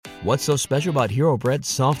What's so special about Hero Bread's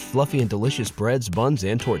soft, fluffy, and delicious breads, buns,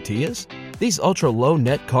 and tortillas? These ultra-low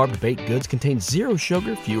net-carb baked goods contain zero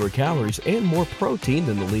sugar, fewer calories, and more protein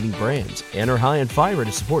than the leading brands, and are high in fiber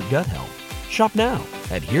to support gut health. Shop now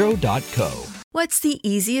at Hero.co. What's the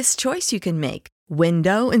easiest choice you can make?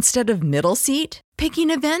 Window instead of middle seat?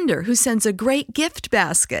 Picking a vendor who sends a great gift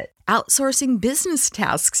basket? Outsourcing business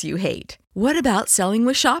tasks you hate? What about selling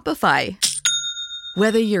with Shopify?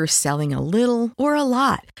 Whether you're selling a little or a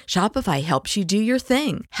lot, Shopify helps you do your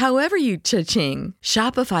thing, however you cha-ching.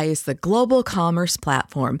 Shopify is the global commerce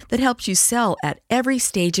platform that helps you sell at every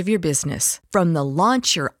stage of your business. From the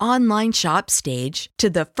launch your online shop stage to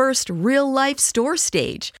the first real-life store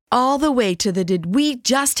stage, all the way to the did we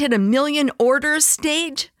just hit a million orders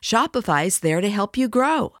stage. Shopify's there to help you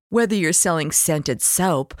grow. Whether you're selling scented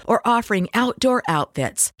soap or offering outdoor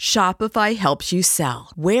outfits, Shopify helps you sell.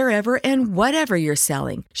 Wherever and whatever you're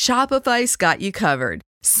selling, Shopify's got you covered.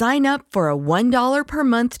 Sign up for a $1 per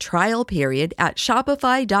month trial period at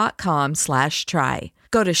shopify.com/try.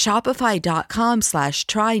 Go to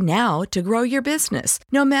shopify.com/try now to grow your business,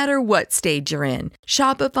 no matter what stage you're in.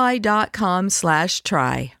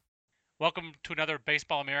 Shopify.com/try. Welcome to another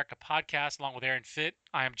Baseball America podcast along with Aaron Fitt.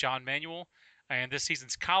 I am John Manuel, and this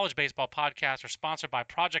season's college baseball podcasts are sponsored by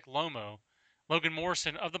Project Lomo. Logan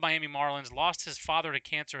Morrison of the Miami Marlins lost his father to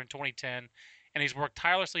cancer in 2010, and he's worked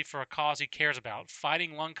tirelessly for a cause he cares about,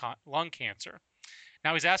 fighting lung cancer.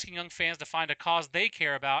 Now he's asking young fans to find a cause they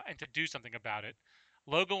care about and to do something about it.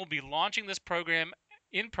 Logan will be launching this program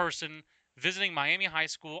in person, visiting Miami High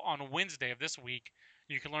School on Wednesday of this week.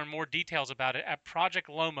 You can learn more details about it at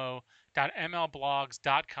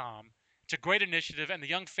projectlomo.mlblogs.com. It's a great initiative, and the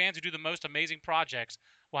young fans who do the most amazing projects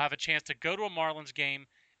will have a chance to go to a Marlins game,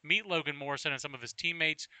 meet Logan Morrison and some of his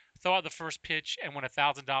teammates, throw out the first pitch, and win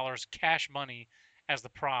 $1,000 cash money as the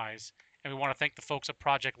prize. And we want to thank the folks at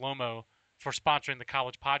Project Lomo for sponsoring the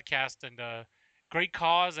college podcast, and great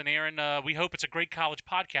cause. And Aaron, we hope it's a great college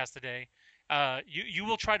podcast today. You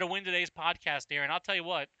will try to win today's podcast, Aaron. I'll tell you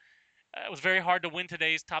what. It was very hard to win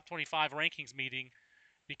today's top 25 rankings meeting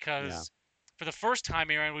because for the first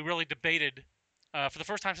time, Aaron, we really debated, for the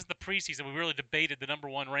first time since the preseason, we really debated the number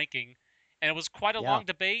one ranking. And it was quite a long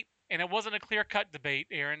debate, and it wasn't a clear-cut debate,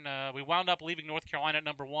 Aaron. We wound up leaving North Carolina at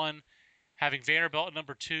number one, having Vanderbilt at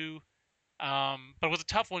number two. But it was a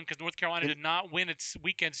tough one because North Carolina did not win its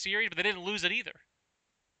weekend series, but they didn't lose it either.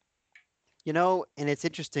 You know, and it's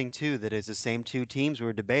interesting, too, that it's the same two teams we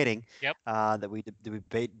were debating that we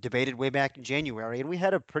debated way back in January. And we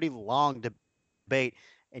had a pretty long debate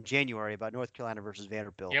in January about North Carolina versus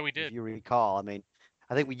Vanderbilt. Yeah, we did. If you recall. I mean,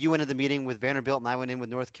 I think you went into the meeting with Vanderbilt and I went in with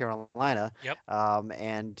North Carolina. Yep.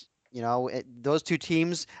 And, you know, those two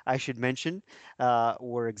teams, I should mention,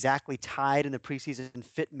 were exactly tied in the preseason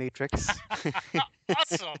fit matrix. Awesome.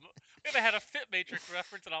 We haven't had a fit matrix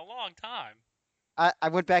reference in a long time. I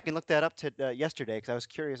went back and looked that up to yesterday because I was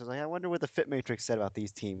curious. I was like, I wonder what the Fit Matrix said about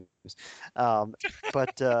these teams.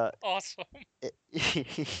 But Awesome.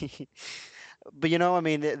 But you know, I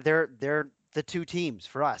mean, they're the two teams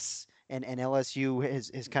for us, and LSU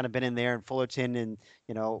has kind of been in there, and Fullerton and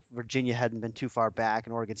Virginia hadn't been too far back,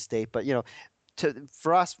 and Oregon State. But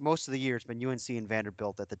for us, most of the year it's been UNC and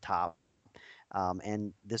Vanderbilt at the top,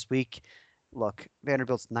 and this week. Look,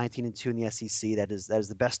 Vanderbilt's 19-2 in the SEC. That is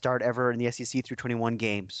the best start ever in the SEC through 21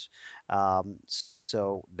 games.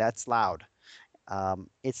 So that's loud.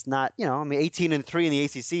 It's not, 18-3 in the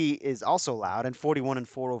ACC is also loud, and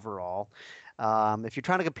 41-4 overall. If you're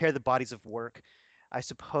trying to compare the bodies of work, I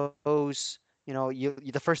suppose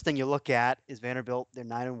the first thing you look at is Vanderbilt. They're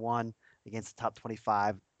 9-1 against the top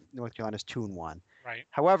 25. North Carolina's 2-1. Right.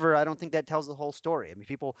 However, I don't think that tells the whole story. I mean,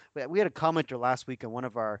 we had a commenter last week on one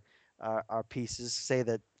of our pieces say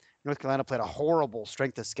that North Carolina played a horrible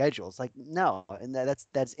strength of schedule. It's like, no, and that's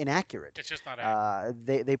inaccurate. It's just not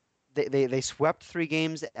accurate. They swept 3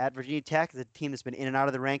 games at Virginia Tech, the team that's been in and out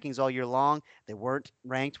of the rankings all year long. They weren't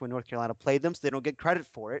ranked when North Carolina played them, so they don't get credit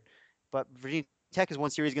for it. But Virginia Tech has won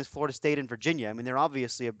series against Florida State and Virginia. I mean, they're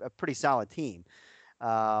obviously a pretty solid team.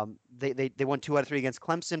 They won 2 out of 3 against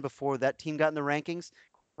Clemson before that team got in the rankings.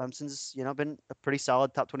 Clemson's, been a pretty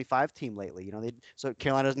solid top 25 team lately. So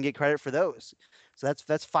Carolina doesn't get credit for those. So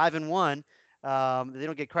that's 5-1. They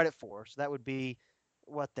don't get credit for. So that would be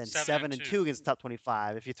what then 7-2 against top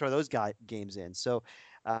 25 if you throw those games in. So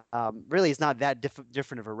really, it's not that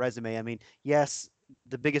different of a resume. I mean, yes,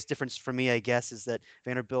 the biggest difference for me, I guess, is that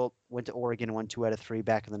Vanderbilt went to Oregon and won 2 out of 3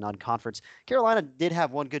 back in the non-conference. Carolina did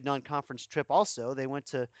have one good non-conference trip. Also, they went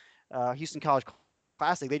to Houston College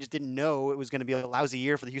Classic. They just didn't know it was going to be a lousy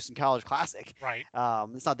year for the Houston College Classic. Right.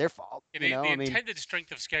 It's not their fault. The intended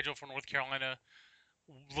strength of schedule for North Carolina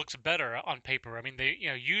looks better on paper. I mean,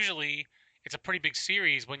 usually it's a pretty big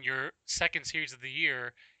series when your second series of the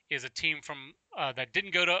year is a team from that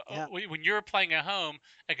didn't go to Yeah. when you're playing at home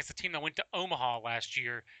against a team that went to Omaha last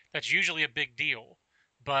year. That's usually a big deal.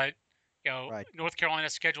 But Right. North Carolina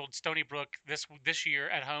scheduled Stony Brook this year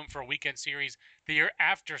at home for a weekend series. The year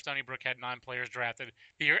after Stony Brook had 9 players drafted.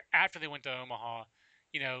 The year after they went to Omaha.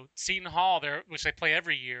 Seton Hall there, which they play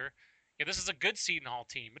every year. This is a good Seton Hall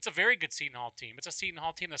team. It's a very good Seton Hall team. It's a Seton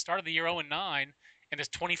Hall team that started the year 0-9 and is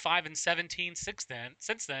 25-17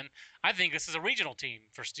 since then. I think this is a regional team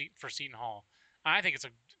for Seton Hall. I think it's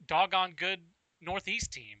a doggone good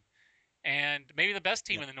Northeast team, and maybe the best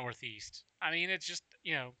team Yeah. in the Northeast. I mean, it's just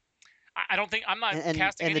I don't think I'm not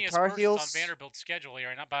casting And the any Tar aspersions on Heels. Vanderbilt's schedule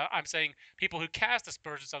here, but I'm saying people who cast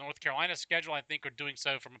aspersions on North Carolina's schedule, I think, are doing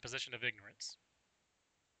so from a position of ignorance.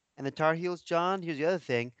 And the Tar Heels, John. Here's the other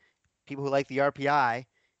thing. People who like the RPI,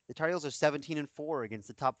 the Tar Heels are 17-4 against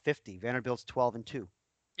the top 50. Vanderbilt's 12-2.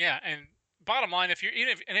 Yeah, and bottom line, if you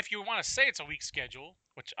want to say it's a weak schedule,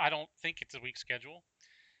 which I don't think it's a weak schedule,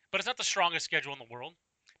 but it's not the strongest schedule in the world.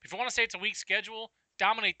 If you want to say it's a weak schedule,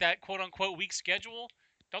 dominate that quote unquote weak schedule.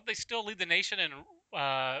 Don't they still lead the nation in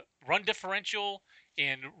run differential,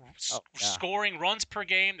 in Oh, yeah. scoring runs per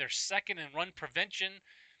game? They're second in run prevention.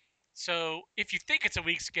 So if you think it's a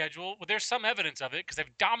weak schedule, well, there's some evidence of it because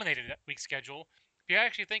they've dominated that weak schedule. If you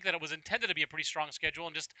actually think that it was intended to be a pretty strong schedule,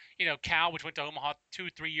 and just Cal, which went to Omaha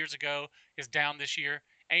 2-3 years ago, is down this year.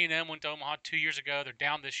 A&M went to Omaha 2 years ago; they're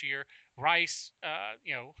down this year. Rice,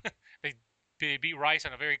 they beat Rice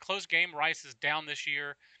in a very close game. Rice is down this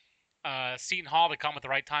year. Seton Hall, they come at the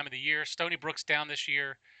right time of the year. Stony Brook's down this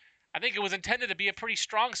year. I think it was intended to be a pretty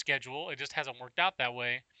strong schedule. It just hasn't worked out that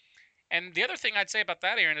way. And the other thing I'd say about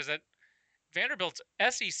that, Aaron, is that Vanderbilt's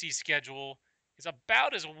SEC schedule is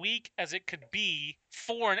about as weak as it could be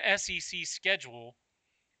for an SEC schedule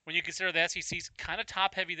when you consider the SEC's kind of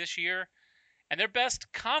top heavy this year. And their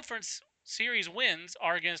best conference series wins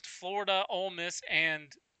are against Florida, Ole Miss,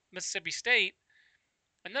 and Mississippi State.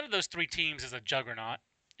 And none of those three teams is a juggernaut.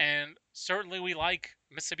 And certainly we like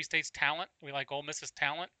Mississippi State's talent. We like Ole Miss's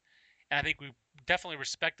talent. And I think we definitely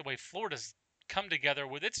respect the way Florida's come together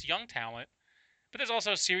with its young talent. But there's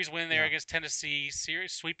also a series win there Yeah. against Tennessee,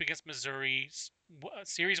 series sweep against Missouri,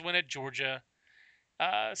 series win at Georgia,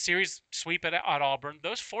 series sweep at Auburn.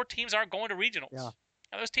 Those four teams aren't going to regionals. Yeah.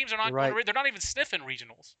 Now, those teams are not You're going right. to. They're not even sniffing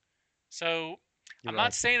regionals. So You're I'm right.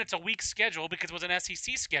 not saying it's a weak schedule because it was an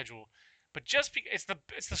SEC schedule, but it's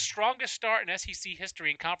the strongest start in SEC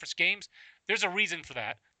history in conference games. There's a reason for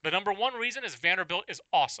that. The number one reason is Vanderbilt is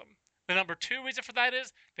awesome. The number two reason for that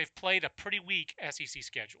is they've played a pretty weak SEC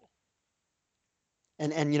schedule.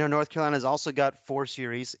 And North Carolina's also got 4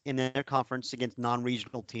 series in their conference against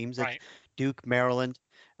non-regional teams. It's Right. Duke, Maryland,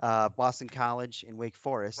 Boston College, and Wake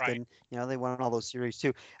Forest. Right. And they won all those series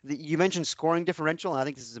too. You mentioned scoring differential, and I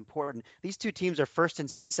think this is important. These two teams are first and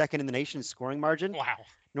second in the nation in scoring margin. Wow.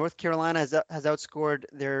 North Carolina has outscored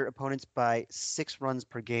their opponents by 6 runs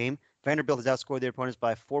per game. Vanderbilt has outscored their opponents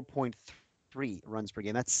by 4.3 runs per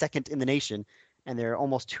game. That's second in the nation, and they're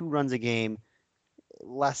almost 2 runs a game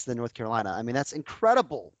less than North Carolina. I mean, that's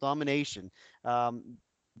incredible domination.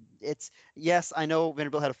 Yes, I know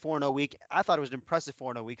Vanderbilt had a 4-0 week. I thought it was an impressive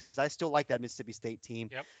 4-0 week because I still like that Mississippi State team.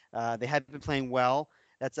 Yep. They have been playing well.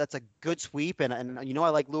 That's a good sweep, and I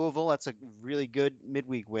like Louisville. That's a really good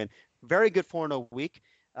midweek win. Very good 4-0 week.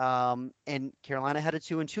 And Carolina had a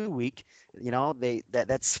 2-2 week.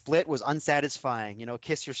 That split was unsatisfying.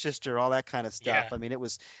 Kiss your sister, all that kind of stuff. Yeah. I mean,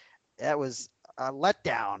 that was a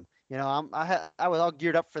letdown. I was all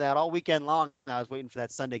geared up for that all weekend long. I was waiting for that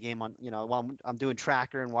Sunday game on, while I'm doing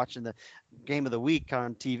tracker and watching the game of the week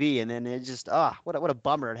on TV, and then it just what a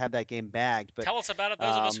bummer to have that game bagged. But tell us about it.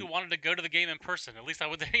 Those of us who wanted to go to the game in person. At least I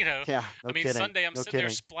would, Yeah, no I mean, kidding. Sunday I'm No sitting there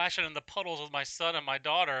kidding. splashing in the puddles with my son and my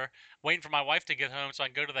daughter, waiting for my wife to get home so I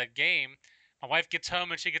can go to that game. My wife gets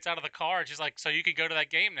home and she gets out of the car and she's like, "So you can go to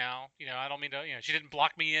that game now?" I don't mean to. She didn't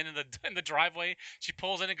block me in the driveway. She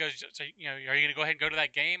pulls in and goes, "So are you gonna go ahead and go to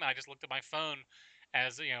that game?" And I just looked at my phone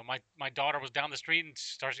as my daughter was down the street and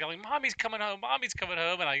starts yelling, "Mommy's coming home! Mommy's coming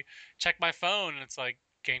home!" And I check my phone and it's like,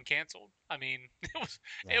 game canceled. I mean,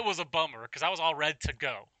 it was a bummer because I was all ready to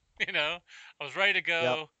go. I was ready to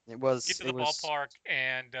go. Yep. It was. Get to the It was. ballpark,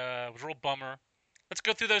 and it was a real bummer. Let's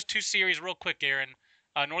go through those two series real quick, Aaron.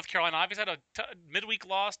 North Carolina obviously had a midweek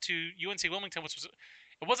loss to UNC Wilmington, which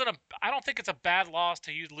wasn't a. I don't think it's a bad loss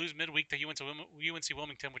to lose midweek to UNC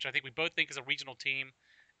Wilmington, which I think we both think is a regional team.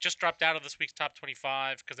 Just dropped out of this week's top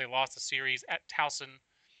 25 because they lost the series at Towson.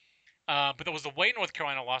 But there was the way North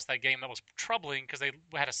Carolina lost that game that was troubling because they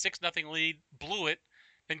had a 6-0 lead, blew it,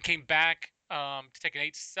 then came back to take an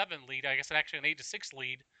 8-7 lead. I guess actually an 8-6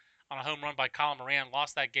 lead on a home run by Colin Moran.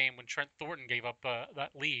 Lost that game when Trent Thornton gave up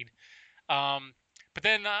that lead. But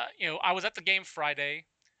then, I was at the game Friday.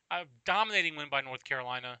 A dominating win by North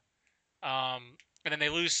Carolina. And then they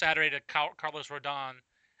lose Saturday to Carlos Rodon.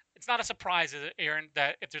 It's not a surprise, is it, Aaron,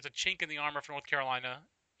 that if there's a chink in the armor for North Carolina,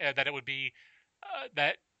 that it would be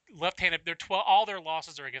that left-handed. All their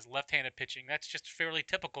losses are against left-handed pitching. That's just fairly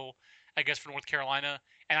typical, I guess, for North Carolina.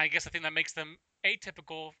 And I guess the thing that makes them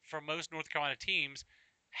atypical for most North Carolina teams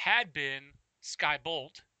had been Sky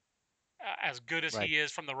Bolt, as good as he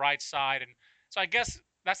is from the right side. And so I guess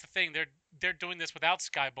that's the thing. They're doing this without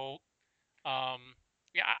Sky Bolt. I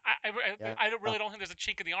really don't think there's a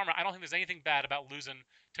chink in the armor. I don't think there's anything bad about losing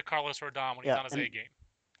to Carlos Rodon when he's on his A game.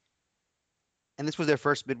 And this was their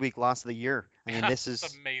first midweek loss of the year. I mean, this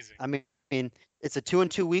is amazing. I mean, it's a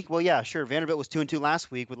 2-2 week. Well, yeah, sure. Vanderbilt was 2-2 last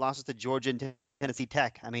week with losses to Georgia and Tennessee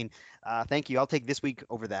Tech. I mean, thank you. I'll take this week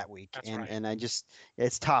over that week. That's and right. and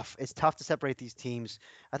it's tough. It's tough to separate these teams.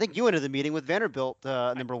 I think you entered the meeting with Vanderbilt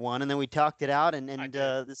number one, and then we talked it out, and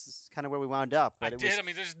this is kind of where we wound up. But I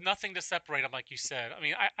mean, there's nothing to separate them, like you said. I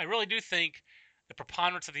mean, I really do think the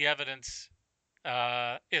preponderance of the evidence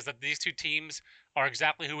is that these two teams are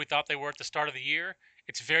exactly who we thought they were at the start of the year.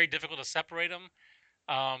 It's very difficult to separate them.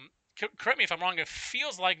 Correct me if I'm wrong. It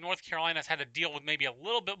feels like North Carolina's had to deal with maybe a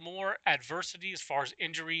little bit more adversity as far as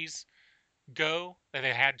injuries go. That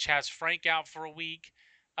they had Chaz Frank out for a week.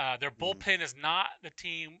 Their bullpen is not the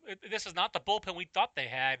team. This is not the bullpen we thought they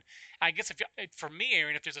had. I guess for me,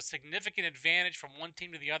 Aaron, if there's a significant advantage from one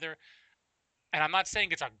team to the other, and I'm not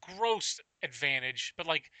saying it's a gross advantage, but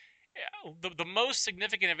like the most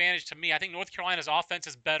significant advantage to me, I think North Carolina's offense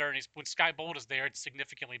is better, and when Sky Bolt is there, it's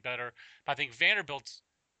significantly better. But I think Vanderbilt's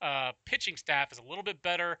pitching staff is a little bit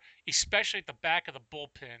better, especially at the back of the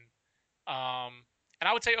bullpen. And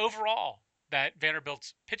I would say overall that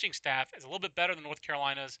Vanderbilt's pitching staff is a little bit better than North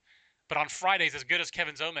Carolina's. But on Fridays, as good as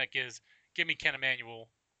Kevin Zomek is, give me Ken Emanuel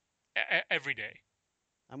every day.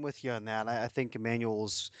 I'm with you on that. I think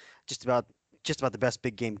Emanuel's just about the best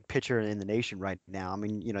big game pitcher in the nation right now. I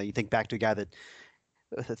mean, you think back to a guy that,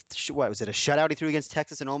 what was it, a shutout he threw against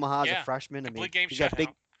Texas in Omaha as a freshman? Complete game he's shutout.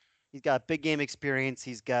 He's got big game experience.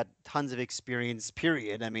 He's got tons of experience,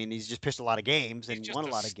 period. I mean, he's just pitched a lot of games and won a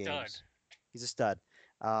lot of games. He's a stud.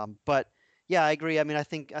 But yeah, I agree. I mean, I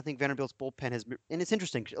think Vanderbilt's bullpen has, and it's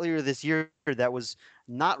interesting. Earlier this year, that was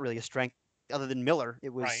not really a strength other than Miller.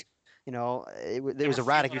 It was, it was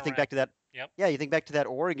erratic. You think back to that. Yep. Yeah, you think back to that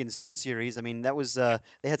Oregon series. I mean, that was they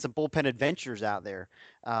had some bullpen adventures out there.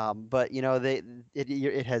 But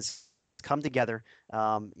it has come together.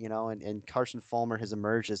 And Carson Fulmer has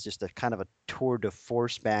emerged as just a kind of a tour de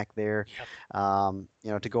force back there.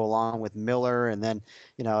 Yep. To go along with Miller, and then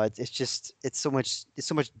it's so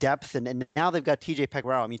much depth, and now they've got TJ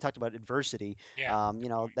Pecoraro. I mean, you talked about adversity. Yeah.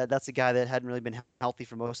 That's a guy that hadn't really been healthy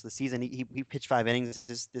for most of the season. He pitched 5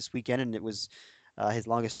 innings this weekend, and it was his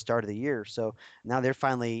longest start of the year. So now they're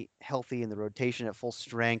finally healthy in the rotation at full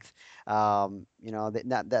strength.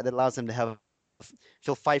 That allows them to have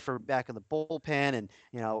Phil Pfeiffer back in the bullpen, and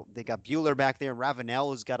they got Buehler back there.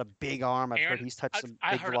 Ravenel has got a big arm. I've heard he's touched some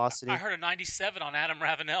big velocity. I heard a 97 on Adam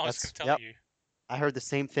Ravenel. I was going to tell you. I heard the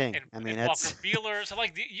same thing. And Walker Buehler. So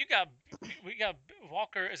we got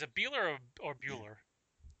Walker. Is it Buehler or Buehler?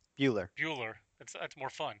 Buehler. That's more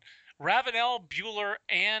fun. Ravenel, Buehler,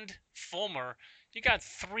 and Fulmer. You got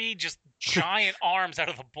 3 just giant arms out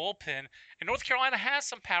of the bullpen. And North Carolina has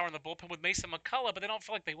some power in the bullpen with Mason McCullough, but they don't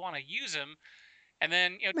feel like they want to use him. And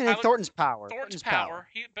then Thornton's power. Thornton's power.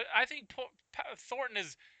 But I think Thornton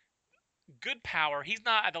is good power. He's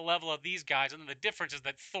not at the level of these guys. And then the difference is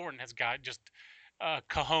that Thornton has got just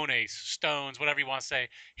cojones, stones, whatever you want to say.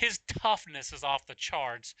 His toughness is off the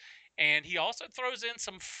charts. And he also throws in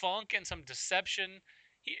some funk and some deception.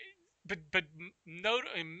 But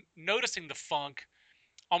noticing the funk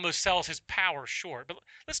almost sells his power short. But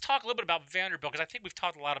let's talk a little bit about Vanderbilt, because I think we've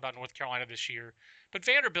talked a lot about North Carolina this year. But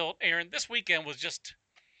Vanderbilt, Aaron, this weekend was just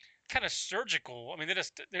kind of surgical. I mean, they're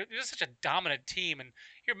just such a dominant team. And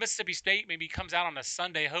here Mississippi State maybe comes out on a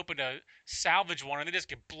Sunday hoping to salvage one, and they just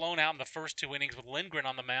get blown out in the first 2 innings with Lindgren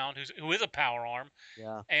on the mound, who is a power arm.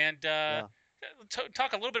 Yeah. And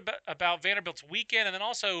talk a little bit about Vanderbilt's weekend, and then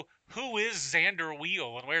also who is Xander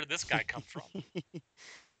Wheel and where did this guy come from?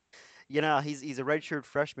 He's a redshirt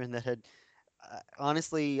freshman that had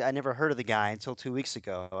honestly, I never heard of the guy until 2 weeks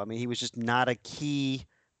ago. I mean, he was just not a key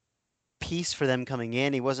piece for them coming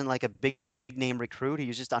in. He wasn't like a big name recruit. He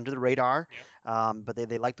was just under the radar. Yep. But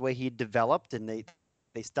they liked the way he developed, and they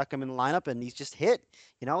they stuck him in the lineup, and he's just hit.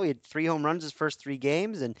 He had 3 home runs his first 3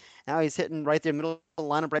 games, and now he's hitting right there middle of the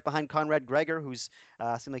lineup, right behind Conrad Gregor, who's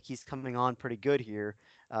seemed like he's coming on pretty good here,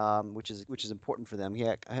 which is important for them. He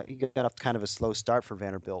got off kind of a slow start for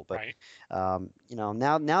Vanderbilt, but Right.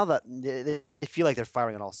 now that they feel like they're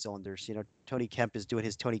firing on all cylinders. Tony Kemp is doing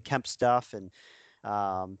his Tony Kemp stuff, and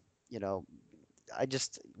um, you know, I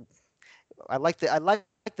just I like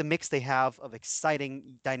the mix they have of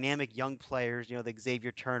exciting, dynamic young players. The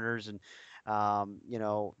Xavier Turners and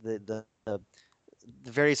the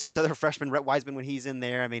various other freshmen, Rhett Wiseman when he's in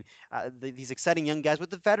there. I mean, these exciting young guys with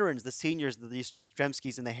the veterans, the seniors, the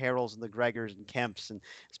Yastrzemskis and the Harrells and the Gregors and Kemps and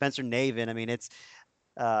Spencer Navin. I mean, it's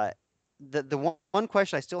uh, the one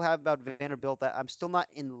question I still have about Vanderbilt that I'm still not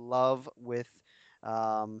in love with,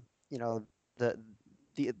 um, you know, the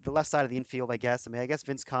the left side of the infield. I guess. I mean, I guess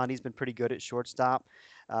Vince Condi's been pretty good at shortstop,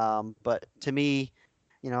 but to me,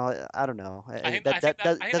 I don't know. I think That I think that that that I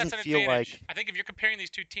think that's doesn't an feel advantage. like. I think if you're comparing these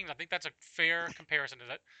two teams, I think that's a fair comparison. Is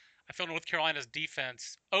that I feel North Carolina's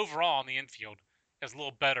defense overall in the infield is a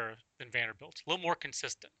little better than Vanderbilt's, a little more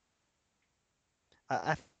consistent.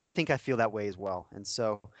 I think I feel that way as well. And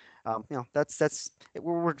so, that's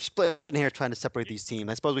we're splitting here trying to separate You- these teams.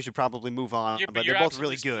 I suppose we should probably move on, But but they're you're both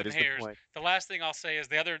absolutely really good. splitting Is the hairs. point? The last thing I'll say is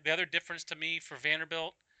the other difference to me for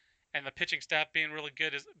Vanderbilt and the pitching staff being really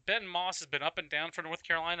good is Ben Moss has been up and down for North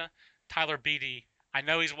Carolina. Tyler Beatty, I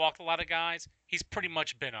know he's walked a lot of guys. He's pretty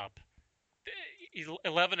much been up. He's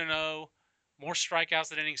 11-0, more strikeouts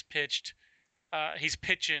than innings pitched. He's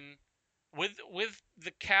pitching with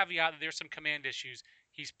the caveat that there's some command issues.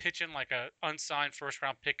 He's pitching like a unsigned first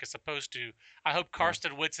round pick is supposed to. I hope Yeah.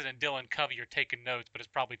 Karsten Whitson and Dylan Covey are taking notes, but it's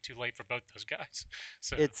probably too late for both those guys.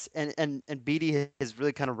 So It's and Beatty has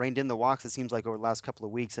really kind of reined in the walks. It seems like over the last couple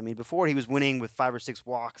of weeks. I mean, before he was winning with 5 or 6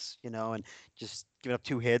 walks, and just giving up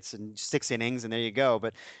 2 hits and 6 innings, and there you go.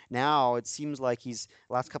 But now it seems like he's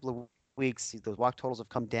last couple of weeks, those walk totals have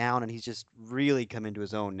come down, and he's just really come into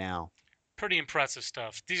his own now. pretty impressive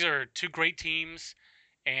stuff. These are two great teams,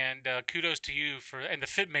 and kudos to you and the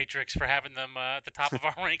Fit Matrix for having them at the top of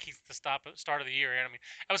our rankings at the start of the year. And I mean,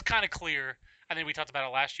 that was kind of clear. I think we talked about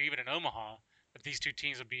it last year, even in Omaha, that these two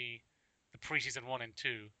teams would be the preseason 1 and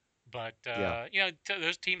 2. But Yeah.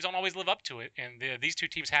 those teams don't always live up to it, and these two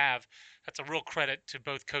teams have. That's a real credit to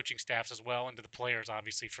both coaching staffs as well, and to the players,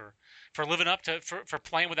 obviously, for living up to for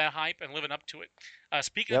playing with that hype and living up to it.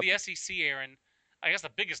 Speaking of Yep. the SEC, Aaron, I guess the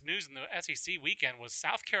biggest news in the SEC weekend was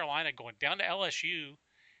South Carolina going down to LSU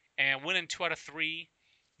and winning 2 out of 3.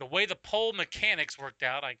 The way the poll mechanics worked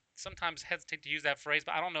out, I sometimes hesitate to use that phrase,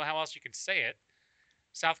 but I don't know how else you can say it.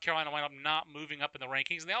 South Carolina wound up not moving up in the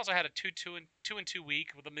rankings, and they also had a 2-2 week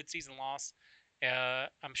with a midseason loss.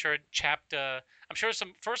 I'm sure it chapped. I'm sure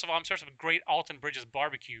some. First of all, I'm sure some great Alton Bridges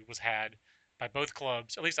barbecue was had by both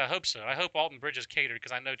clubs. At least I hope so. I hope Alton Bridges catered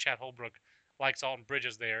because I know Chad Holbrook likes Alton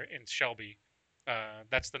Bridges there in Shelby.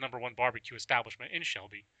 That's the #1 barbecue establishment in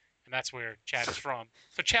Shelby, and that's where Chad is from.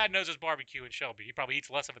 So Chad knows his barbecue in Shelby. He probably eats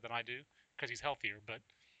less of it than I do because he's healthier. But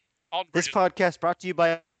Alton This Bridges, podcast brought to you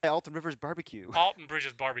by Alton Rivers Barbecue. Alton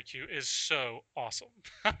Bridges barbecue is so awesome.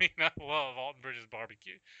 I mean, I love Alton Bridges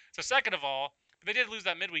barbecue. So second of all, they did lose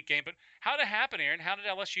that midweek game, but how did it happen, Aaron? How did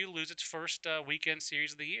LSU lose its first weekend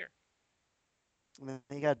series of the year?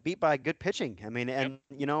 They got beat by good pitching. I mean, Yep.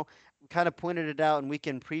 and we kind of pointed it out in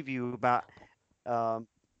weekend preview about um,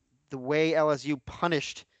 the way LSU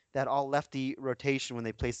punished that all lefty rotation when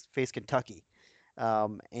they faced Kentucky.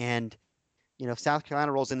 And South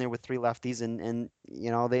Carolina rolls in there with 3 lefties, and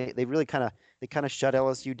they really kind of shut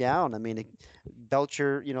LSU down. I mean,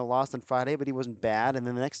 Belcher lost on Friday, but he wasn't bad. And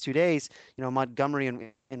then the next 2 days, Montgomery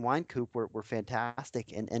and Winecoop were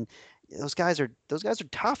fantastic, and those guys are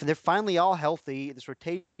tough, and they're finally all healthy. This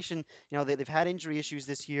rotation, they've had injury issues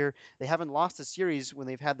this year. They haven't lost a series when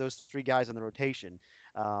they've had those 3 guys on the rotation,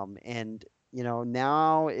 and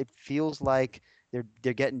now it feels like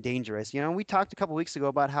they're getting dangerous. We talked a couple weeks ago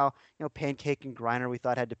about how Pancake and Griner we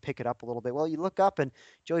thought had to pick it up a little bit. Well, you look up and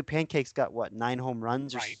Joey Pancake's got what 9 home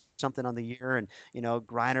runs or Right. something on the year, and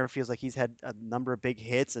Griner feels like he's had a number of big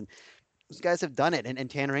hits, and those guys have done it, and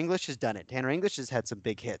Tanner English has done it. Tanner English has had some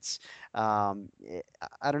big hits. I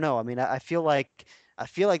don't know. I mean, I feel like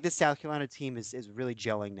this South Carolina team is really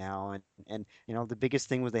gelling now, and the biggest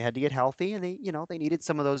thing was they had to get healthy, and they needed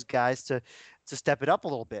some of those guys to step it up a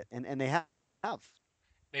little bit, and they have.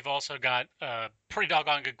 They've also got a pretty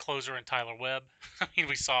doggone good closer in Tyler Webb. I mean,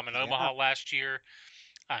 we saw him in Yeah. Omaha last year.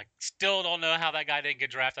 I still don't know how that guy didn't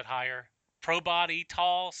get drafted higher. Pro body,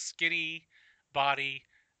 tall, skinny body,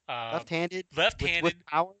 Left-handed, left-handed. with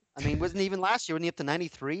power. I mean, wasn't he even last year? Wasn't he up to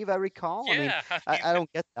 93, if I recall? I mean, Yeah, I I, mean, I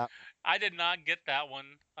don't get that. I did not get that one.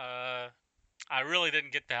 I really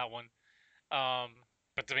didn't get that one. Um,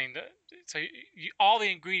 but I mean, so all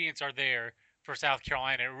the ingredients are there for South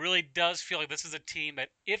Carolina. It really does feel like this is a team that,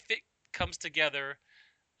 if it comes together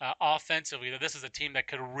offensively, that this is a team that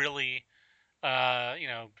could really,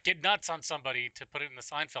 get nuts on somebody, to put it in the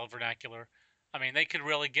Seinfeld vernacular. I mean, they could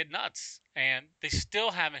really get nuts, and they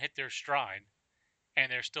still haven't hit their stride,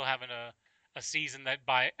 and they're still having a season that,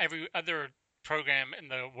 by every other program in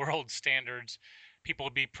the world standards, people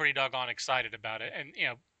would be pretty doggone excited about it. And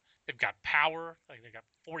they've got power, like they've got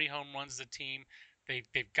 40 home runs as a team.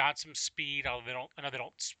 They've got some speed. Although I know they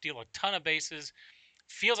don't steal a ton of bases.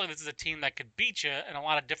 Feels like this is a team that could beat you in a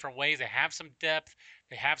lot of different ways. They have some depth.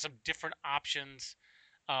 They have some different options.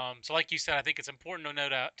 So, like you said, I think it's important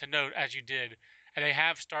to note, as you did, and they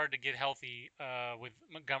have started to get healthy with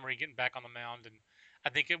Montgomery getting back on the mound. And I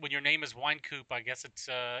think when your name is Winecoop, I guess it's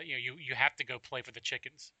you have to go play for the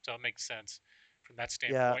Chickens. So it makes sense from that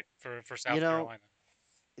Yeah, standpoint for you South know, Carolina.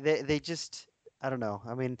 they just I don't know.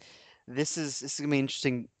 I mean, this is gonna be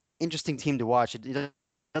an interesting team to watch. It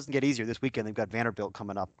doesn't get easier this weekend. They've got Vanderbilt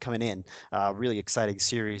coming in. Really exciting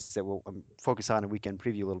series that we'll focus on in weekend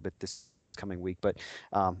preview a little bit this coming week. But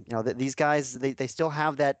these guys they still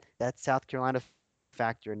have that South Carolina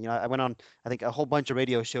factor. And I went on I think a whole bunch of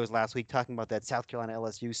radio shows last week talking about that South Carolina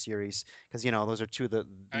LSU series because those are two of the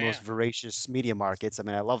Oh yeah, most voracious media markets. I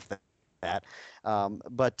mean, I love that.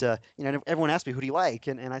 But everyone asked me, who do you like?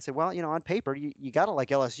 And I said, well, on paper, you got to like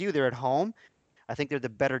LSU. They're at home. I think they're the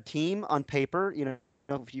better team on paper.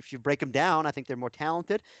 If you break them down, I think they're more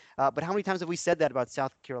talented. But how many times have we said that about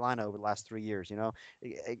South Carolina over the last 3 years?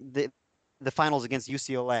 The finals against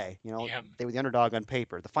UCLA, yeah. they were the underdog on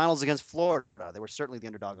paper. The finals against Florida, they were certainly the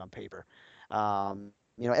underdog on paper.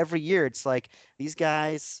 Every year it's like these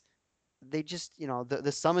guys, they just,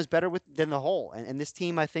 the sum is better than the whole. And this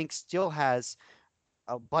team, I think, still has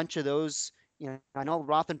a bunch of those. I know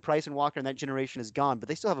Roth and Price and Walker and that generation is gone, but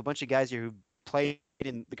they still have a bunch of guys here who played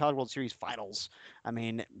in the College World Series finals. I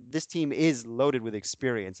mean, this team is loaded with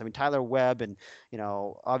experience. I mean, Tyler Webb and,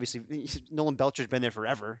 obviously Nolan Belcher's been there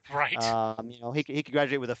forever. Right. He could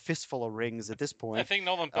graduate with a fistful of rings at this I point. think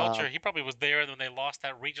Nolan Uh, Belcher, he probably was there when they lost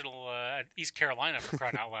that regional at East Carolina, for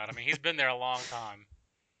crying out loud. I mean, he's been there a long time.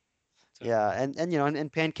 So Yeah,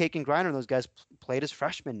 and Pancake and Griner, those guys played as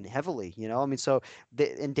freshmen heavily. I mean, so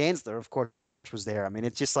and Danzler, of course, was there. I mean,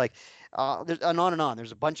 it's just like there's and on and on.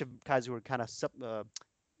 There's a bunch of guys who are kind of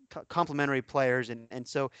complementary players, and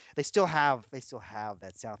so they still have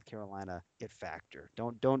that South Carolina it factor.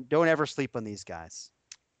 Don't ever sleep on these guys.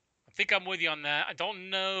 I think I'm with you on that. I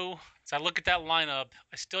don't know. As I look at that lineup,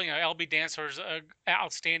 I still, LB Dancer's an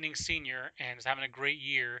outstanding senior and is having a great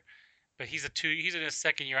year, but he's in his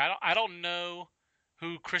second year. I don't know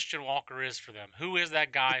who Christian Walker is for them. Who is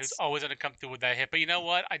that guy who's It's always going to come through with that hit? But you know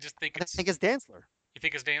what? I just think I think it's Dantzler. you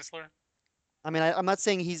think it's Dantzler? I mean, I'm not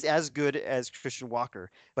saying he's as good as Christian Walker,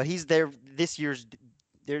 but he's there this year's.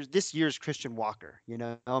 There's this year's Christian Walker.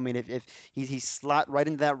 I mean, if he's slot right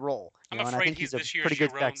into that role, I'm and I afraid think he's he's a this year's pretty good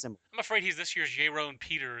Jerome. facsimile. I'm afraid he's this year's Jerome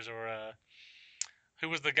Peters or who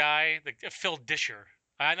was the guy? Phil Disher.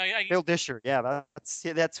 I know. Phil Disher, yeah,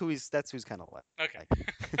 that's who's kind of Okay.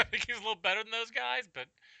 like, I think he's a little better than those guys, but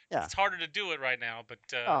yeah. it's harder to do it right now. But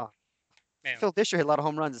Oh, man, Phil Disher hit a lot of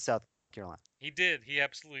home runs at South Carolina. he did. He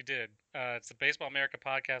absolutely did. It's the Baseball America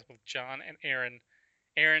podcast with John and Aaron.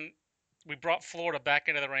 Aaron, we brought Florida back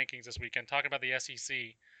into the rankings this weekend, talking about the SEC.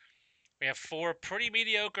 We have four pretty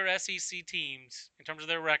mediocre SEC teams in terms of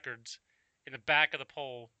their records in the back of the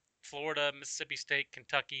poll: Florida, Mississippi State,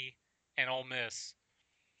 Kentucky, and Ole Miss.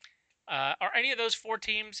 Are any of those four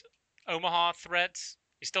teams Omaha threats?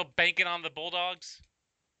 You still banking on the Bulldogs?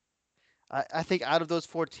 I think out of those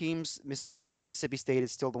four teams, Mississippi State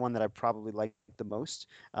is still the one that I probably like the most,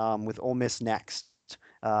 with Ole Miss next.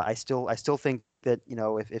 I still think that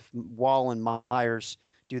if Wall and Myers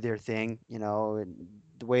do their thing, and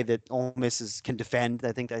the way that Ole Miss can defend,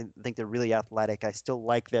 I think they're really athletic. I still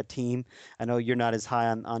like that team. I know you're not as high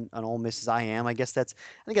on Ole Miss as I am. I think that's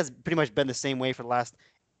pretty much been the same way for the last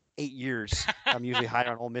 8 years. I'm usually higher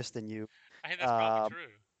on Ole Miss than you. I think that's probably Uh,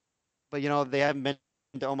 true. but they haven't been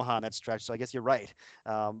to Omaha in that stretch, so I guess you're right.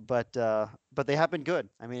 But they have been good.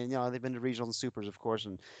 I mean, they've been to regionals and supers, of course.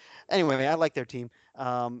 And anyway, I like their team.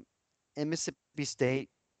 And Mississippi State,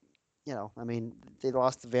 I mean, they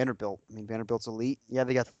lost to Vanderbilt. I mean, Vanderbilt's elite. Yeah,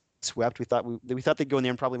 they got swept. We thought they'd go in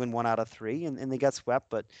there and probably win 1 out of 3, and they got swept.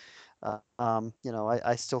 But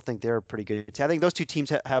I still think they're a pretty good team. I think those two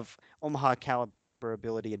teams have Omaha caliber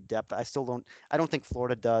ability and depth. I don't think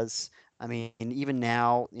Florida does. I mean, even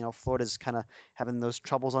now, Florida's kind of having those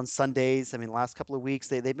troubles on Sundays. I mean, the last couple of weeks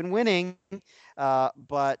they've been winning,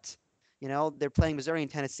 but they're playing Missouri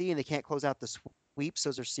and Tennessee, and they can't close out the sweeps.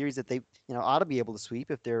 Those are series that they ought to be able to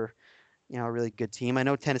sweep if they're a really good team. I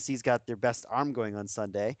know Tennessee's got their best arm going on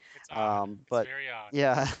Sunday, It's odd. It's but very odd.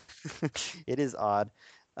 yeah, it is odd.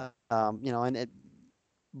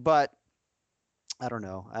 But I don't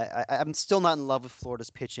know. I'm still not in love with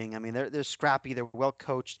Florida's pitching. I mean, they're scrappy. They're well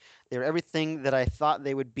coached. They're everything that I thought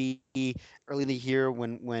they would be early in the year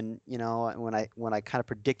when I kind of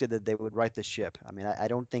predicted that they would right the ship. I mean, I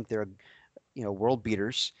don't think they're world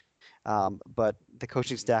beaters, but the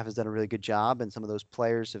coaching staff has done a really good job, and some of those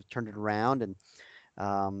players have turned it around. And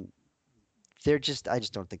um, I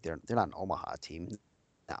just don't think they're not an Omaha team.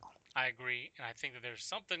 No. I agree, and I think that there's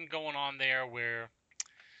something going on there where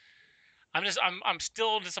I'm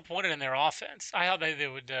still disappointed in their offense. I thought they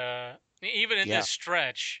would even in Yeah. this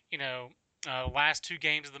stretch, last two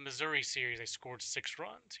games of the Missouri series they scored 6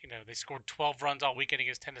 runs. They scored 12 runs all weekend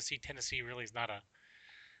against Tennessee. Tennessee really is not a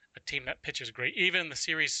team that pitches great. Even the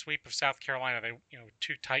series sweep of South Carolina, they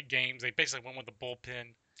two tight games. They basically went with the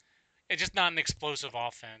bullpen. It's just not an explosive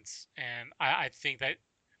offense, and I think that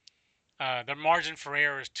their margin for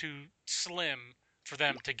error is too slim for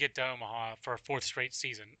them to get to Omaha for a fourth straight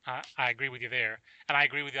season. I agree with you there, and I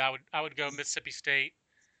agree with you. I would go Mississippi State.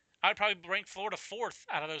 I would probably rank Florida fourth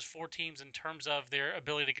out of those four teams in terms of their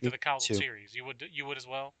ability to get to Me the College World too. Series. You would as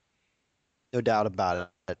well. No doubt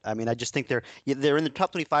about it. I mean, I just think they're in the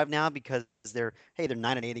top 25 now because they're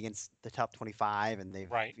 9-8 against the top 25, and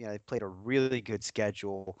Right. they've played a really good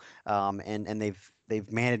schedule, and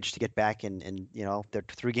they've managed to get back and they're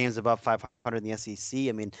 3 games above 500 in the SEC.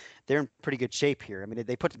 I mean, they're in pretty good shape here. I mean,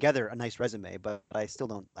 they put together a nice resume, but I still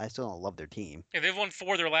don't love their team. Yeah, they've won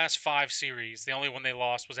 4 of their last 5 series. The only one they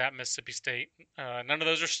lost was at Mississippi State. None of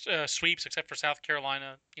those are sweeps except for South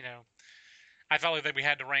Carolina. I felt like that we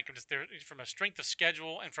had to rank them just there from a strength of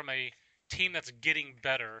schedule and from a team that's getting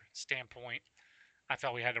better standpoint. I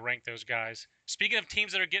felt we had to rank those guys. Speaking of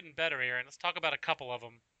teams that are getting better, Aaron, let's talk about a couple of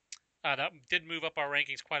them that did move up our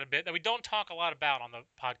rankings quite a bit that we don't talk a lot about on the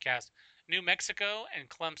podcast. New Mexico and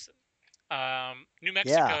Clemson. New Yeah.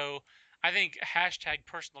 Mexico, I think hashtag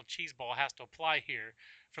personal cheeseball has to apply here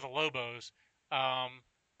for the Lobos.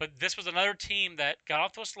 But this was another team that got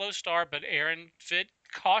off to a slow start, but Aaron Fitt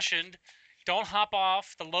cautioned, don't hop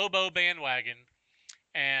off the Lobo bandwagon.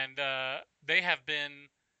 And they have been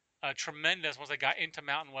tremendous once they got into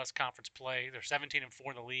Mountain West Conference play. They're 17-4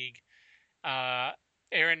 in the league.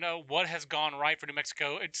 Aaron, what has gone right for New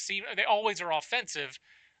Mexico? It seems they always are offensive.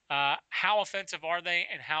 How offensive are they,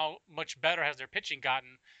 and how much better has their pitching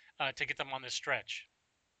gotten to get them on this stretch?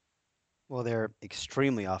 Well, they're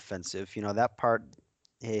extremely offensive. That part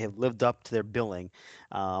they have lived up to their billing.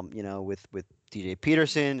 With DJ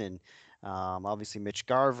Peterson and obviously Mitch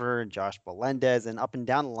Garver and Josh Melendez, and up and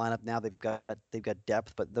down the lineup now they've got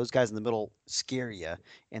depth, but those guys in the middle scare you,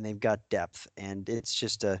 and they've got depth, and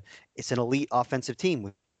it's an elite offensive team,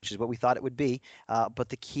 which is what we thought it would be. But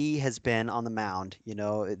the key has been on the mound.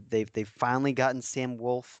 They've finally gotten Sam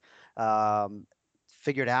Wolf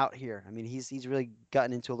figured out here. I mean, he's really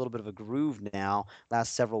gotten into a little bit of a groove now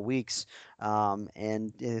last several weeks,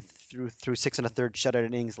 and through 6 1/3 shutout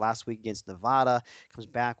innings last week against Nevada, comes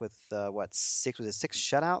back with six, was it six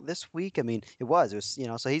shutout this week? I mean, it was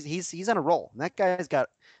so he's on a roll. And that guy's got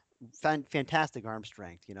fantastic arm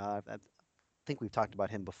strength. I think we've talked about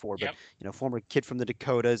him before, but Yep. Former kid from the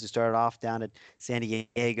Dakotas who started off down at San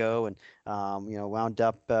Diego and wound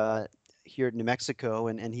up here at New Mexico,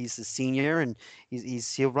 and he's a senior, and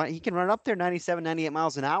he can run up there 97, 98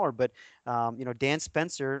 miles an hour. But Dan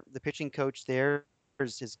Spencer, the pitching coach there,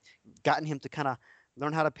 has gotten him to kind of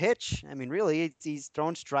learn how to pitch. I mean, really, he's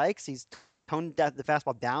throwing strikes. He's toned the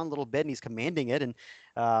fastball down a little bit, and he's commanding it, and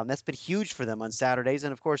that's been huge for them on Saturdays.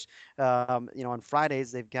 And of course, on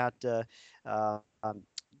Fridays they've got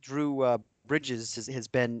Drew Bridges has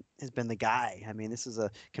been the guy. I mean, this is a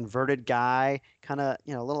converted guy, kind of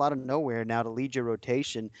a little out of nowhere now to lead your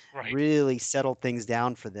rotation. Right. Really settled things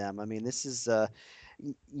down for them. I mean, this is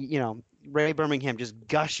Ray Birmingham just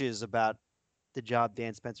gushes about the job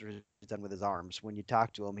Dan Spencer has done with his arms. When you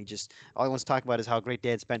talk to him, all he wants to talk about is how great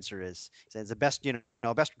Dan Spencer is. He says the best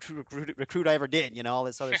best recruit I ever did. All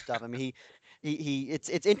this other stuff. I mean,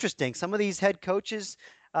 it's interesting. Some of these head coaches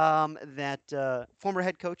that former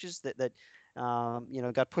head coaches that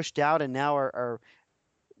got pushed out and now are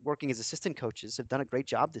working as assistant coaches have done a great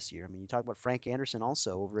job this year. I mean, you talk about Frank Anderson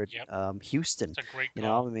also over at Yep. Houston. It's a great I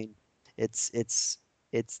call. mean, it's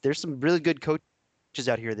there's some really good coaches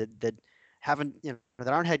out here that haven't that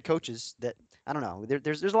aren't head coaches that I don't know.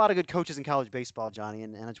 There's a lot of good coaches in college baseball, Johnny,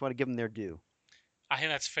 and I just want to give them their due. I think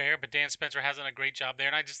that's fair, but Dan Spencer has done a great job there,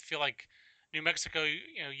 and I just feel like New Mexico,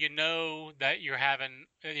 that you're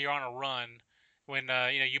on a run when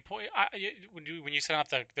you point when you sent out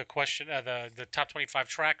the question the top 25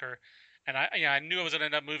 tracker, and I knew I was going to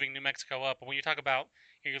end up moving New Mexico up, but when you talk about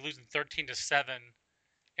you're losing 13-7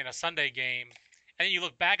 in a Sunday game, and then you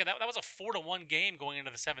look back at that was a 4-1 game going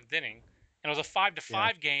into the seventh inning, and it was a 5 to Yeah.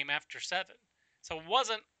 5 game after seven, so it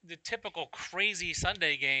wasn't the typical crazy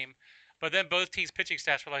Sunday game. But then both teams' pitching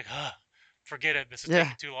staffs were like, forget it. This is Yeah.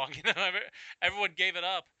 taking too long. Everyone gave it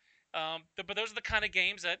up. But those are the kind of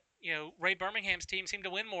games that Ray Birmingham's team seem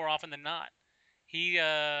to win more often than not. He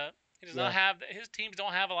does not Yeah. have his teams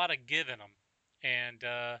don't have a lot of give in them, and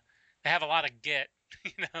they have a lot of get.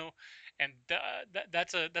 You know, and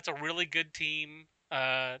that's a really good team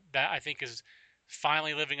that I think is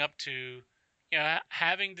finally living up to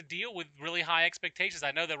having to deal with really high expectations.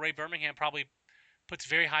 I know that Ray Birmingham probably puts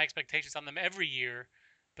very high expectations on them every year,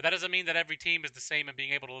 but that doesn't mean that every team is the same and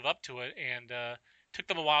being able to live up to it. And took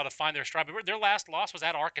them a while to find their stride. But their last loss was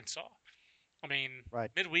at Arkansas. I mean, Right.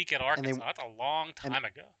 midweek at And they Arkansas. That's a long and time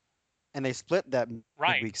ago. and they split that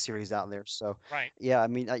Right. midweek series out there. So Right. yeah, I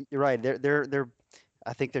mean, you're right. They're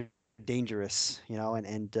I think they're dangerous,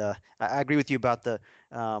 and I agree with you about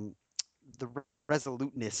um, the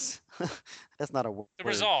resoluteness. That's not a The word.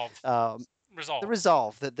 resolve. The Resolve.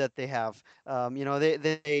 resolve that they have.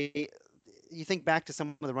 They you think back to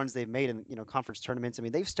some of the runs they've made in conference tournaments. I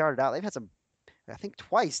mean, they've started out. They've had some. I think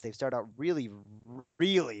twice they've started out really,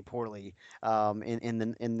 really poorly in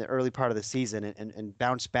the early part of the season and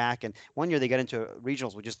bounced back. And one year they got into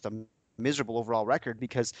regionals with just a miserable overall record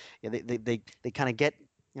because they kind of get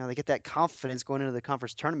they get that confidence going into the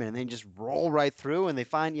conference tournament and they just roll right through and they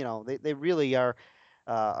find they really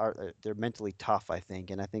they're mentally tough, I think,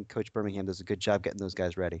 and I think Coach Birmingham does a good job getting those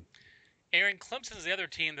guys ready. Aaron, Clemson's the other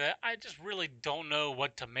team that I just really don't know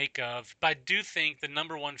what to make of. But I do think the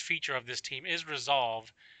number one feature of this team is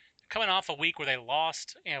resolve. Coming off a week where they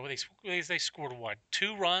lost, where they scored what,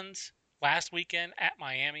 2 runs last weekend at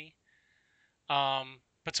Miami.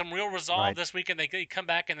 But some real resolve Right. this weekend. They come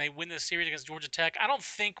back and they win this series against Georgia Tech. I don't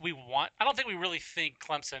think we really think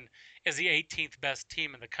Clemson is the 18th best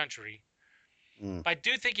team in the country. Mm. But I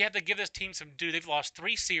do think you have to give this team some due. They've lost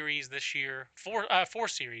 3 series this year, four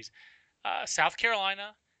series. South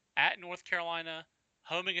Carolina, at North Carolina,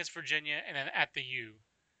 home against Virginia, and then at the U.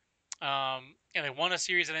 And they won a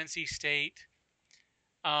series at NC State.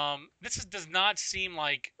 Does not seem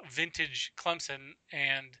like vintage Clemson,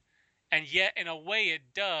 and yet in a way it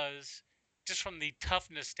does, just from the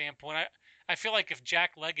toughness standpoint. I feel like if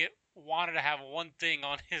Jack Leggett wanted to have one thing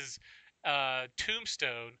on his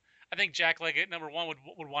tombstone, I think Jack Leggett, number one,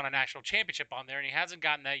 would want a national championship on there, and he hasn't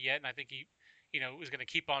gotten that yet. And I think he, is going to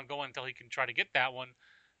keep on going until he can try to get that one.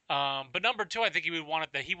 But number two, I think he would want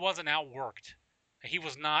it that he wasn't outworked, he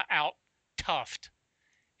was not out toughed.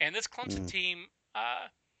 And this Clemson Mm. team,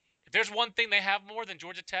 if there's one thing they have more than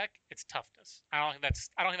Georgia Tech, it's toughness. I don't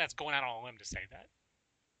think that's going out on a limb to say that.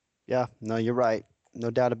 Yeah, no, you're right. No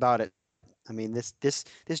doubt about it. I mean, this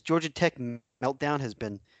Georgia Tech meltdown has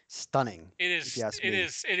been stunning, It if is you ask it me.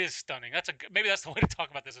 is it is stunning. Maybe that's the way to talk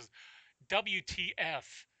about this is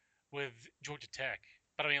WTF with Georgia Tech.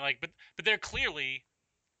 But I mean, but they're clearly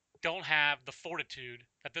don't have the fortitude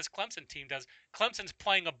that this Clemson team does. Clemson's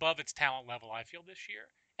playing above its talent level, I feel, this year,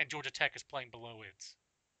 and Georgia Tech is playing below its.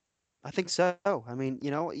 I think so. I mean,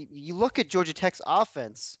 you look at Georgia Tech's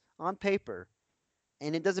offense on paper,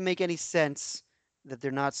 and it doesn't make any sense that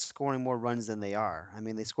they're not scoring more runs than they are. I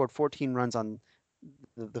mean, they scored 14 runs on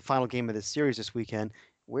the final game of this series this weekend.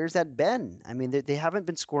 Where's that been? I mean, they haven't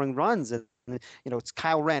been scoring runs. And, it's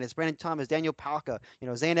Kyle Rand, it's Brandon Thomas, Daniel Palka,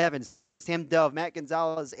 Zane Evans, Sam Dove, Matt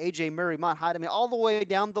Gonzalez, AJ Murray, Mont Hyde. I mean, all the way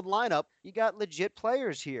down the lineup, you got legit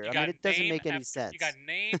players here. I mean, it doesn't make any sense. You got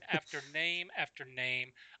name after name after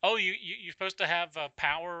name. Oh, you're supposed to have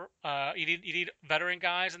power. You need veteran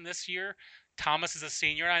guys in this year. Thomas is a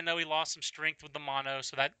senior. I know he lost some strength with the mono,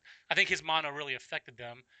 so that I think his mono really affected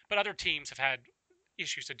them. But other teams have had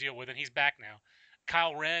issues to deal with, and he's back now.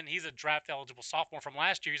 Kyle Wren, he's a draft eligible sophomore from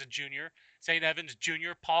last year. He's a junior. St. Evans,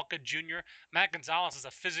 junior. Palka, junior. Matt Gonzalez is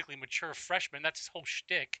a physically mature freshman. That's his whole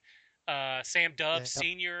shtick. Sam Dove, Yeah.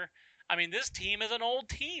 senior. I mean, this team is an old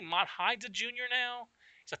team. Mont Hyde's a junior now.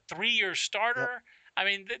 He's a 3-year starter. Yep. I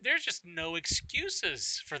mean, there's just no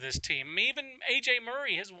excuses for this team. I mean, even AJ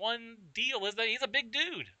Murray, his one deal is that he's a big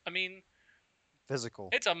dude. I mean, Physical.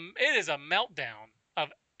 it is a meltdown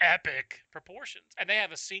of epic proportions, and they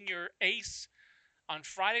have a senior ace on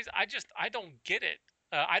Fridays. I don't get it.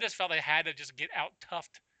 I just felt they had to just get out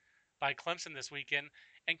toughed by Clemson this weekend.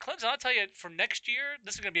 And Clemson, I'll tell you, for next year,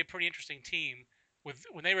 this is going to be a pretty interesting team. With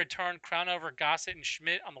when they return Crownover, Gossett, and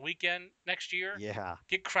Schmidt on the weekend next year, Yeah.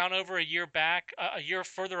 get Crownover a year back, a year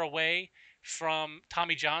further away from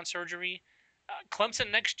Tommy John surgery.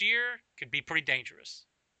 Clemson next year could be pretty dangerous.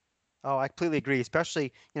 Oh, I completely agree.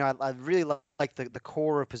 Especially, I really like the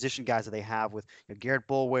core of position guys that they have with Garrett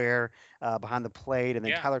Bulware behind the plate, and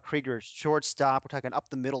then Yeah, Tyler Krieger, shortstop. We're talking up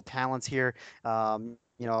the middle talents here.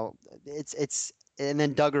 It's and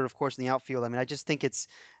then Duggar, of course, in the outfield. I mean, I just think it's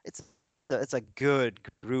it's a good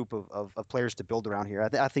group of players to build around here.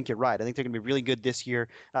 I think you're right. I think they're going to be really good this year,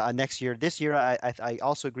 next year. This year, I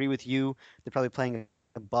also agree with you. They're probably playing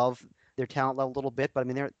above their talent level a little bit, but I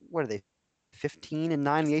mean, what are they? 15-9 in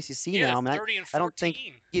the ACC yeah, now. I mean, 30 and I don't think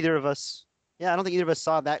 14. either of us, yeah, I don't think either of us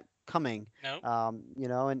saw that coming.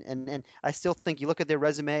 No, And I still think you look at their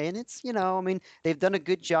resume and it's, I mean, they've done a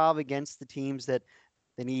good job against the teams that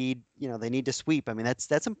they need to sweep. I mean,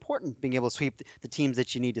 that's important, being able to sweep the teams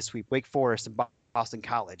that you need to sweep. Wake Forest and Boston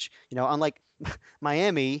College. Unlike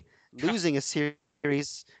Miami losing a series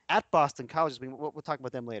at Boston College. We'll talk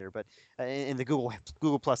about them later, but in the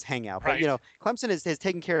Google Plus Hangout. But right. Clemson has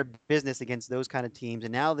taken care of business against those kind of teams,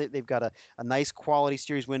 and now they've got a nice quality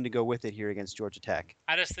series win to go with it here against Georgia Tech.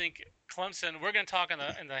 I just think Clemson. We're going to talk in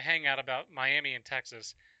the hangout about Miami and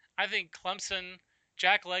Texas. I think Clemson.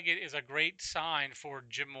 Jack Leggett is a great sign for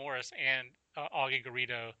Jim Morris and Augie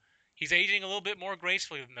Garrido. He's aging a little bit more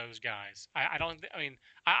gracefully than those guys. I don't. I mean,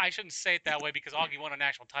 I shouldn't say it that way because Augie won a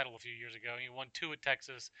national title a few years ago. He won 2 at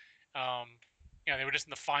Texas. Um, they were just in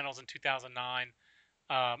the finals in 2009.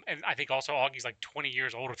 And I think also Augie's like 20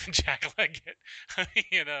 years older than Jack Leggett.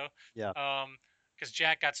 you know, Yeah. Because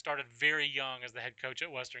Jack got started very young as the head coach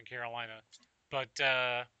at Western Carolina. But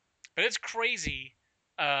it's crazy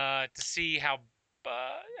to see how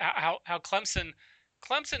Clemson.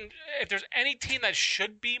 If there's any team that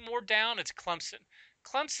should be more down, it's Clemson.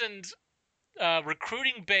 Clemson's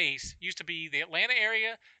recruiting base used to be the Atlanta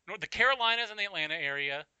area, the Carolinas and the Atlanta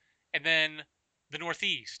area, and then the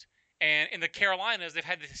Northeast. And in the Carolinas, they've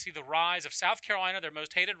had to see the rise of South Carolina, their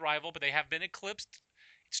most hated rival, but they have been eclipsed.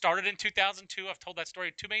 It started in 2002. I've told that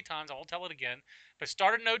story too many times. I won't tell it again. But it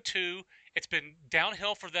started in '02. It's been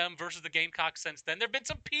downhill for them versus the Gamecocks since then. There have been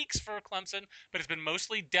some peaks for Clemson, but it's been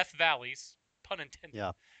mostly death valleys, pun intended.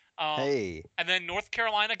 Yeah. Um, Hey. and then North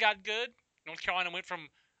Carolina got good. North Carolina went from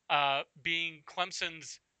being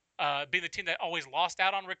Clemson's being the team that always lost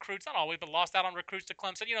out on recruits, not always, but lost out on recruits to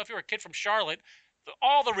Clemson. If you're a kid from Charlotte,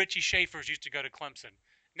 all the Richie Schaefers used to go to Clemson.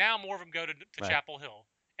 Now more of them go to Right. Chapel Hill.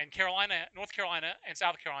 And North Carolina and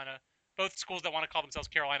South Carolina, both schools that want to call themselves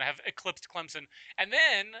Carolina, have eclipsed Clemson. And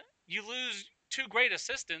then you lose 2 great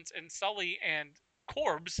assistants in Sully and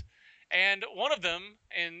Corbs, and one of them,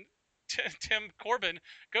 and Tim Corbin,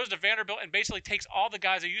 goes to Vanderbilt and basically takes all the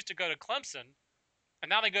guys who used to go to Clemson, and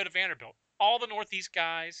now they go to Vanderbilt. All the Northeast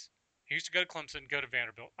guys who used to go to Clemson go to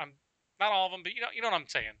Vanderbilt. I'm not all of them, but you know what I'm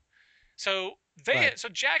saying. So Right. so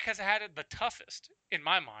Jack has had it the toughest in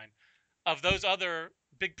my mind of those other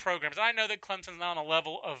big programs. And I know that Clemson's not on the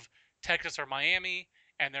level of Texas or Miami,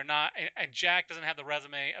 and they're not. And Jack doesn't have the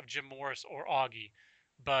resume of Jim Morris or Augie,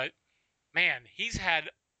 but man, he's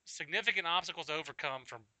had significant obstacles to overcome,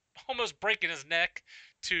 from almost breaking his neck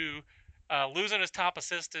to losing his top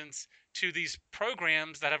assistants to these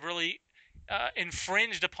programs that have really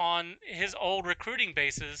infringed upon his old recruiting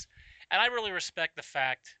bases. And I really respect the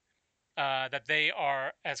fact that they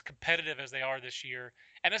are as competitive as they are this year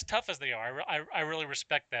and as tough as they are. I really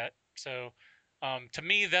respect that. So to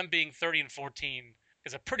me, them being 30 and 14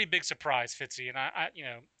 is a pretty big surprise, Fitzy. And I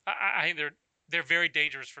think they're very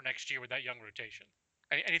dangerous for next year with that young rotation.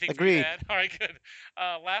 Anything for you to Agreed. add? All right, good.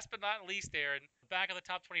 Last but not least, Aaron, the back of the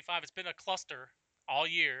top 25, it's been a cluster all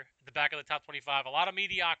year. The back of the top 25, a lot of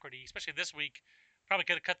mediocrity, especially this week. Probably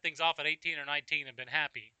could have cut things off at 18 or 19 and been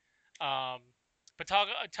happy. But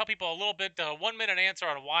tell people a little bit, the 1-minute answer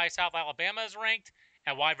on why South Alabama is ranked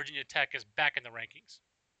and why Virginia Tech is back in the rankings.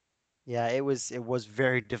 Yeah, it was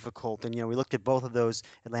very difficult, and we looked at both of those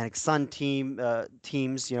Atlantic Sun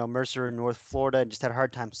teams, Mercer and North Florida, and just had a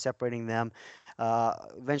hard time separating them.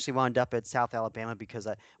 Eventually wound up at South Alabama because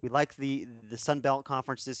we like the Sun Belt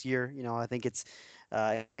Conference this year. I think it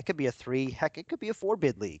could be a 3, heck, it could be a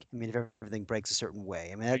 4-bid league. I mean, if everything breaks a certain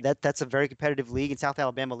way. I mean, that's a very competitive league, and South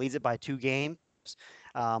Alabama leads it by 2 games.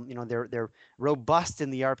 They're robust in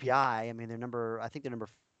the RPI. I mean, I think they're number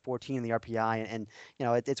 14 in the RPI, and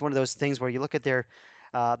it's one of those things where you look at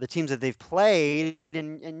the teams that they've played,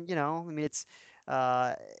 and I mean, it's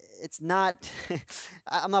not.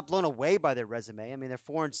 I'm not blown away by their resume. I mean, they're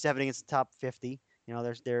 4-7 against the top 50.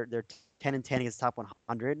 They're 10-10 against the top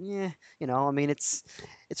 100. Yeah, I mean, it's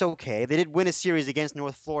okay. They did win a series against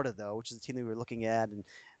North Florida, though, which is the team that we were looking at, and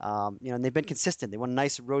and they've been consistent. They won a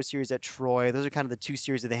nice road series at Troy. Those are kind of the two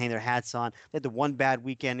series that they hang their hats on. They had the one bad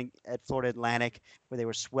weekend at Florida Atlantic where they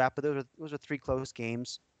were swept, but those are three close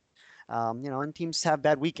games. And teams have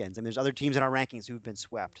bad weekends. I mean, there's other teams in our rankings who've been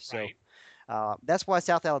swept. So Right. that's why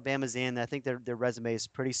South Alabama's in. I think their resume is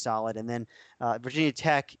pretty solid. And then Virginia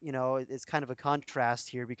Tech, it's kind of a contrast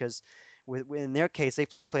here because in their case, they've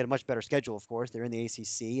played a much better schedule, of course. They're in the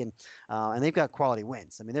ACC, and they've got quality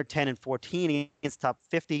wins. I mean, they're 10-14 against top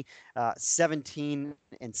 50,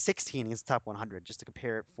 17-16 against top 100, just to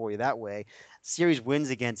compare it for you that way. Series wins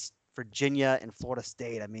against Virginia and Florida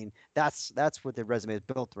State. I mean, that's what their resume is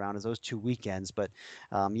built around, is those 2 weekends. But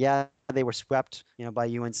they were swept, by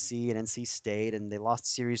UNC and NC State, and they lost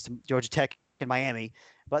series to Georgia Tech and Miami.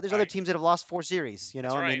 But there's other Right. teams that have lost 4 series,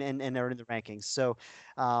 That's I right. mean, and they're in the rankings. So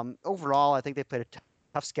overall, I think they played a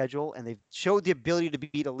tough schedule, and they've showed the ability to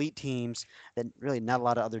beat elite teams that really not a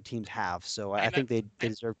lot of other teams have. So I And think they and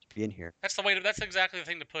deserve to be in here. that's exactly the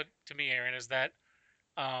thing to put to me, Aaron, is that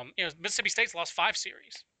Mississippi State's lost 5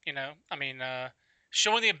 series. I mean,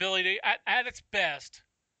 showing the ability at its best,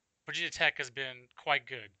 Virginia Tech has been quite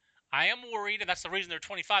good. I am worried, and that's the reason they're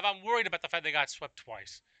 25. I'm worried about the fact they got swept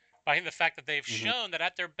twice. But I think the fact that they've Mm-hmm. shown that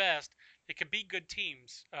at their best, they can beat good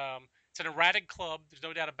teams. It's an erratic club. There's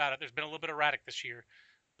no doubt about it. There's been a little bit erratic this year.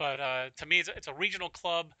 But to me, it's a regional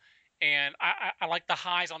club, and I like the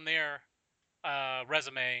highs on their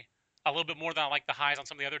resume a little bit more than I like the highs on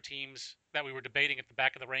some of the other teams that we were debating at the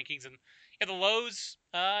back of the rankings. And the lows,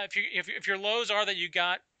 if your lows are that you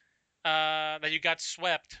got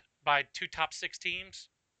swept by 2 top 6 teams,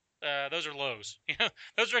 those are lows.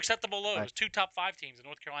 Those are acceptable lows. Right. 2 top 5 teams in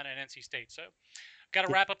North Carolina and NC State. So, got to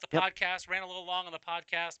Yep. wrap up the Yep. podcast. Ran a little long on the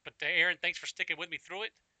podcast, but Aaron, thanks for sticking with me through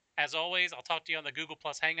it. As always, I'll talk to you on the Google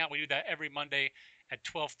Plus Hangout. We do that every Monday at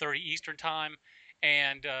 12:30 Eastern Time.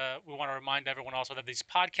 And we want to remind everyone also that these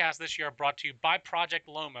podcasts this year are brought to you by Project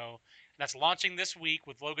Lomo. And that's launching this week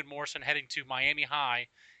with Logan Morrison heading to Miami High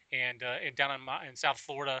and down in South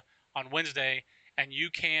Florida on Wednesday. And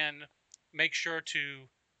you can make sure to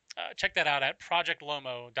check that out at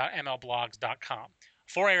projectlomo.mlblogs.com.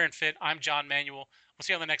 For Aaron Fitt, I'm John Manuel. We'll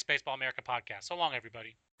see you on the next Baseball America podcast. So long,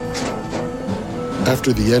 everybody.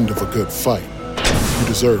 After the end of a good fight, you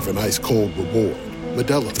deserve an ice-cold reward.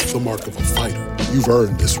 Modelo is the mark of a fighter. You've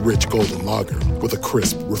earned this rich golden lager with a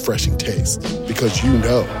crisp, refreshing taste. Because you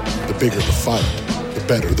know, the bigger the fight, the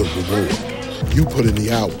better the reward. You put in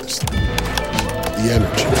the hours, the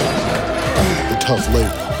energy, the tough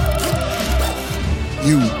labor.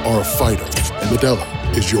 You are a fighter, and Modelo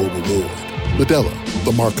is your reward. Modelo,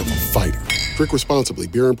 the mark of a fighter. Drink responsibly.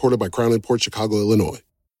 Beer imported by Crown Imports, Chicago, Illinois.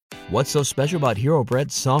 What's so special about Hero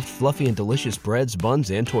Bread's soft, fluffy, and delicious breads, buns,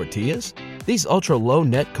 and tortillas? These ultra-low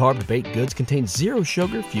net-carb baked goods contain zero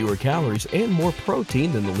sugar, fewer calories, and more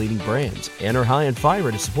protein than the leading brands, and are high in fiber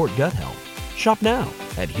to support gut health. Shop now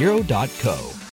at Hero.co.